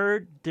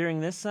heard during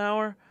this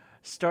hour,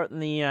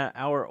 starting the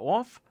hour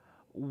off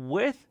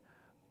with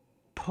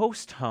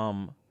Post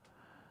Hum,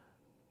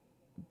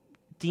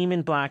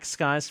 Demon Black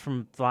Skies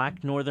from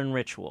Black Northern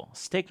Ritual.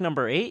 Stake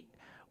number 8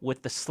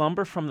 with The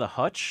Slumber from the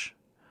Hutch.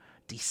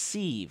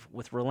 Deceive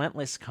with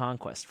Relentless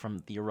Conquest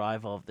from The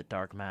Arrival of the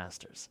Dark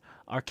Masters.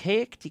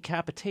 Archaic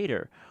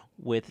Decapitator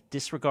with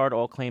Disregard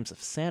All Claims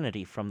of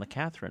Sanity from the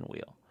Catherine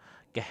Wheel.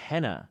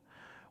 Gehenna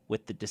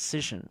with The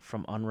Decision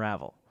from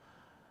Unravel.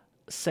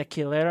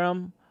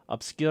 Secularum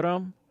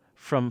Obscurum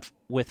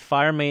with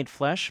Fire Made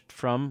Flesh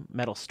from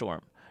Metal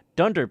Storm.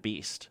 Dunder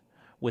Beast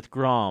with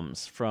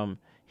Groms from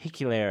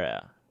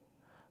Hikileria.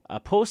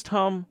 Post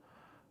Hum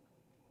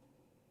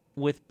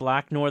with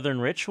Black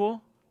Northern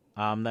Ritual.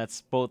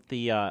 That's both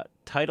the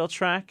title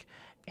track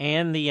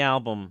and the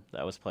album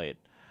that was played.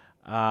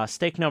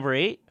 Stake number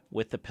 8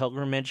 with The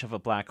Pilgrimage of a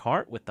Black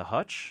Heart with the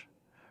Hutch,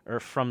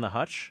 or from the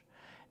Hutch.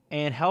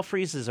 And Hell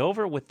Freezes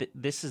Over with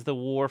This Is the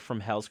War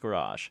from Hell's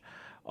Garage.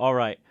 All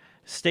right,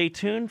 stay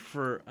tuned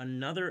for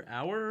another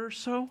hour or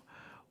so.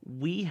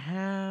 We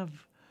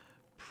have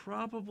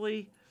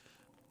probably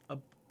a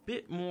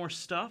bit more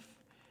stuff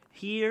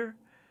here,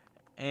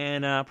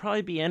 and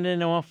probably be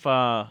ending off,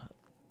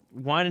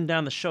 winding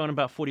down the show in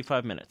about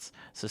 45 minutes.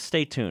 So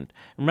stay tuned.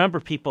 Remember,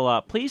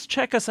 people, please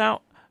check us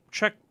out.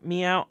 Check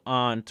me out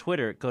on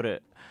Twitter. Go to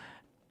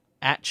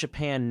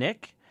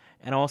 @JapanNick,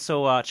 and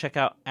also check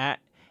out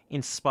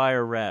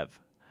 @InspireRev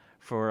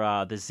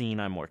for the zine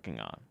I'm working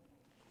on.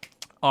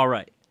 All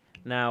right.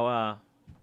 Now,